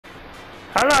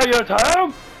Hello,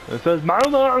 YouTube! This is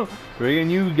Momo, bringing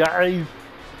you guys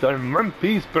some One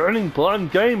Piece Burning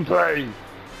Blood gameplay.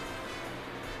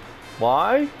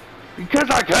 Why? Because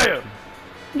I can!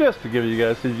 Just to give you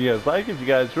guys, if you guys like, if you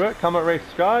guys enjoy it, comment, rate,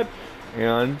 subscribe,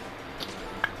 and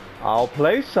I'll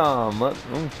play some.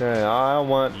 Okay, I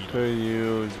want to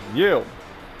use you.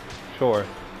 Sure.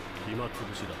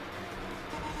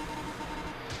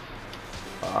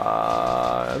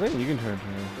 I think you can turn to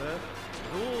me.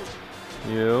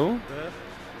 You?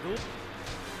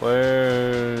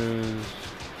 Where's...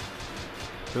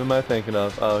 Who am I thinking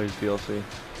of? Oh, he's DLC.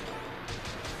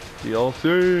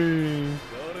 DLC!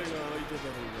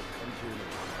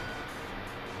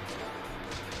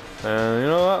 And you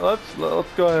know what? Let's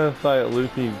go ahead and fight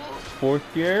Luffy 4th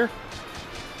gear.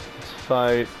 Let's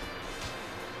fight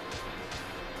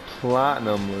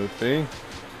Platinum Luffy.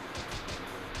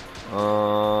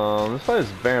 Let's fight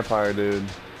this vampire dude.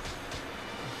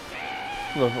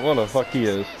 What the fuck he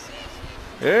is?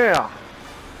 Yeah.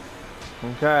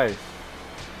 Okay.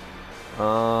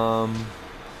 Let's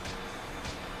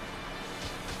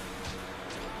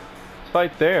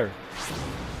fight there.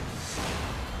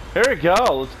 Here we go.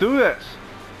 Let's do this.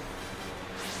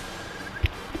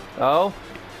 Oh.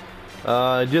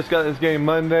 I just got this game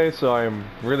Monday, so I'm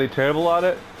really terrible at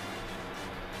it.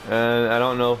 And I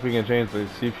don't know if we can change the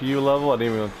CPU level. I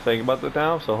didn't even think about that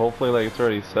now. So hopefully, like, it's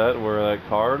already set. We're like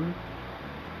hard.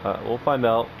 We'll find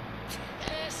out.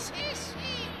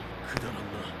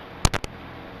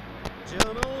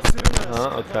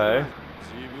 Okay.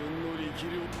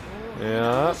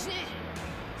 Yeah.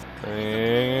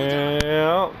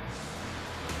 Yeah.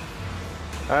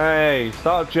 Hey,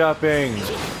 stop jumping.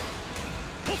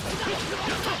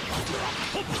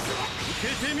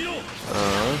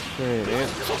 Oh shit.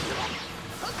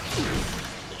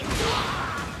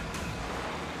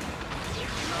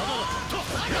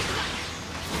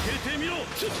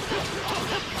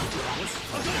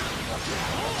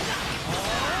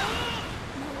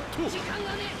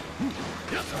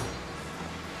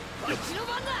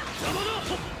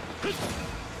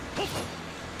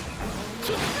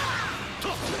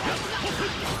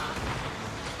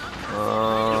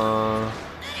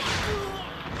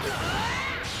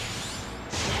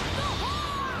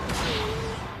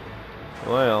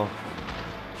 Well.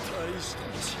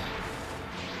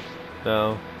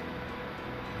 No.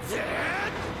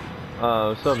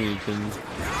 Oh, something you can.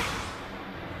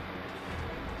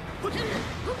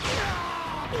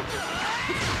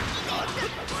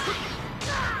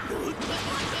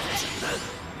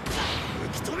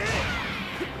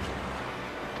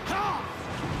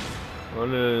 What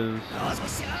is?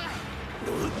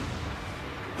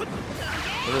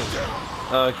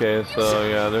 Okay, so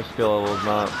yeah, their skill level is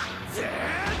not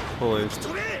fully.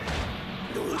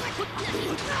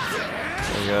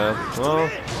 I guess. Well,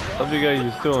 hope you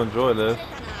guys still enjoy this.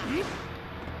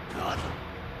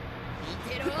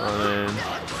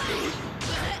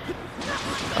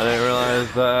 I didn't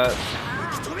realize that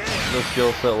the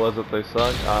skill set was that they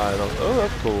suck. I don't. Oh,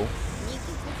 that's cool.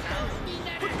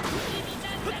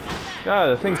 God,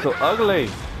 the thing's so ugly.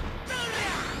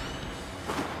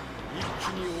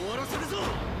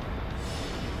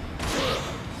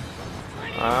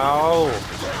 Ow.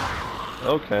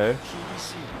 Okay.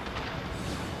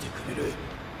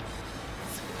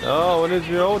 Oh, what is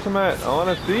your ultimate? I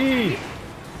want to see.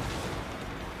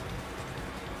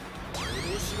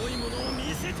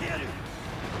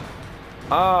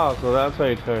 Ah, so that's how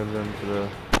he turns into the.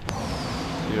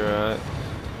 You're right.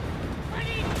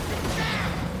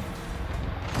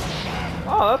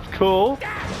 Oh, that's cool.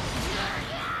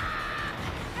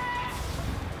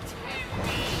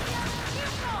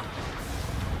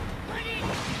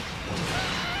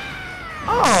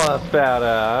 Oh, that's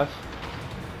badass.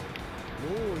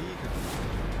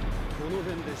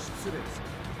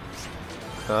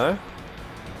 Okay.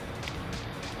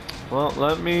 Well,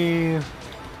 let me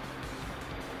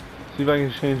see if I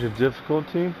can change the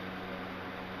difficulty.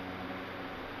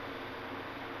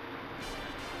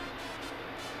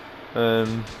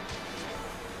 And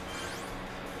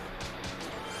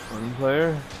one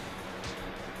player.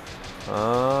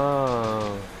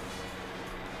 Oh.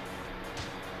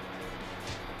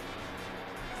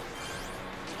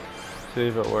 See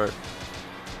if it works.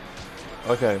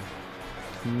 Okay.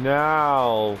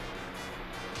 Now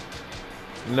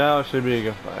it should be a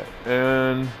good fight.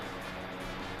 And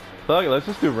fuck it, let's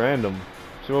just do random.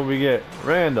 See what we get.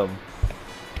 Random.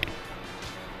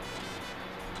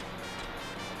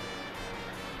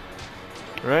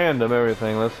 Random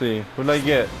everything. Let's see. What did I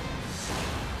get?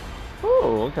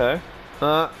 Oh, okay.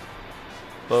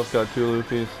 Both got 2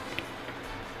 Luffys.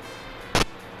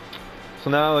 So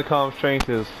now the calm strength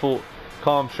is full.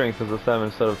 Calm strength is a 7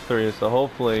 instead of 3. So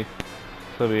hopefully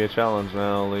it's gonna be a challenge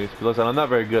now at least. But listen, I'm not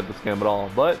very good at this game at all,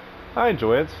 but I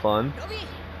enjoy it. It's fun.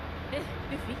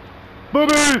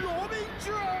 Boobies!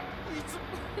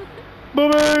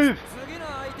 Boobies!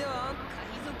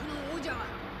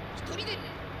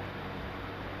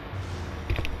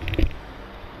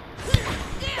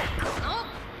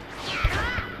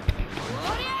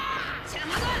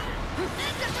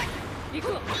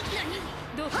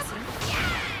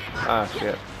 Ah,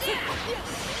 shit.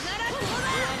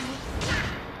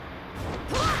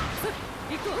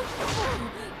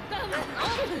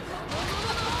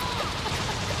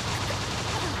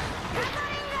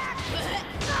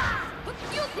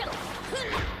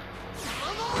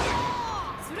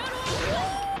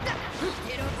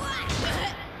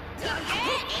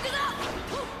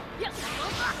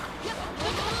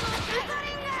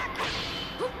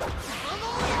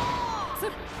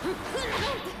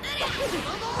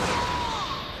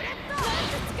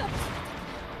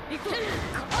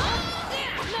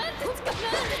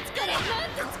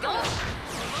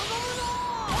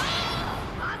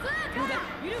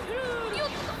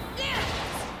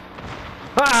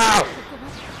 Ah!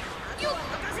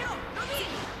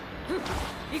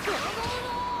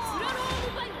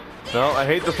 No, I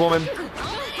hate this woman.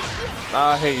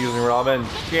 I hate using Robin.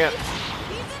 Can't.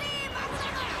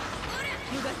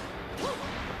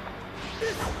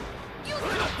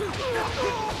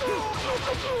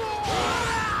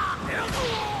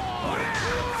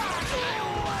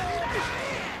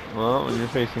 Well, when you're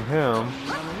facing him.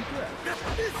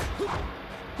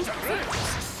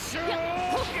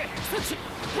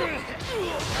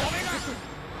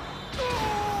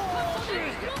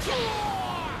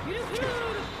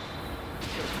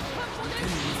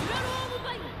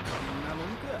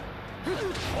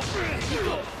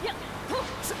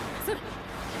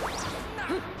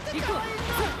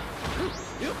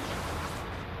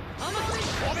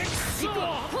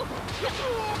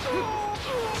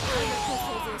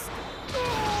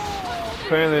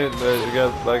 Apparently,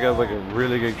 that guy's like a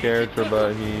really good character,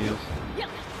 but he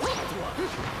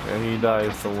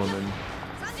dies to women.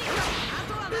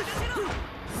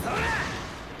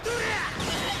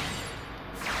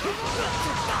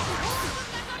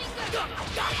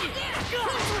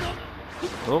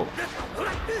 Oh.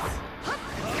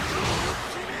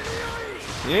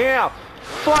 Yeah!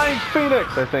 Flying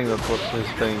Phoenix! I think that's what his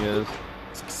thing is.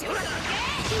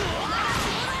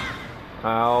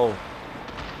 Ow.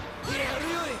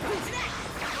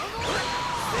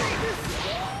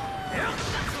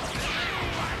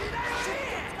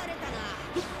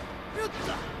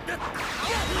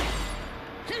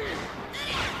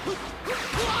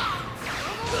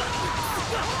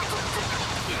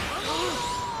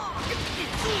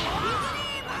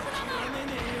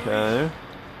 Okay.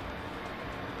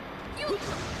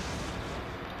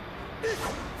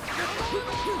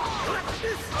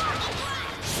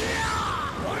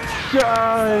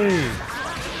 Die!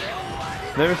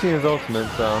 Never seen his ultimate,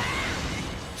 so.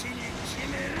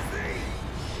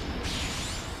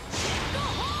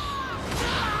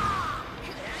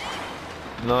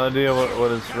 No idea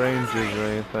what his range is or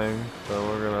anything, so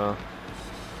we're gonna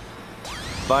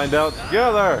find out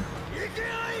together!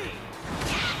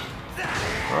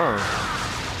 Oh.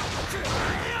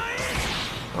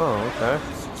 Oh, okay.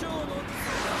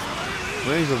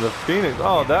 Wings of the Phoenix.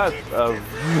 Oh, that's a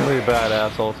really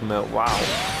badass ultimate. Wow.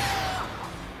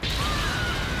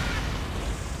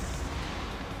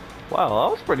 Wow,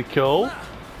 that was pretty cool.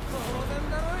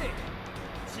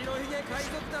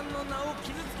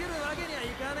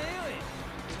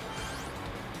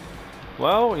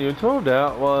 Well, you told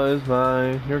that was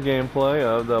your gameplay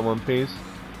of the One Piece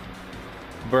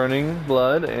Burning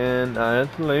Blood, and I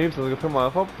had to leave, so I'm gonna put my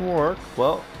phone from work.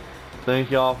 Well, thank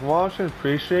y'all for watching.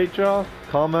 Appreciate y'all.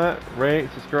 Comment, rate,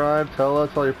 subscribe, tell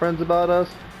your friends about us.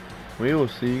 We will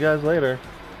see you guys later.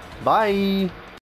 Bye.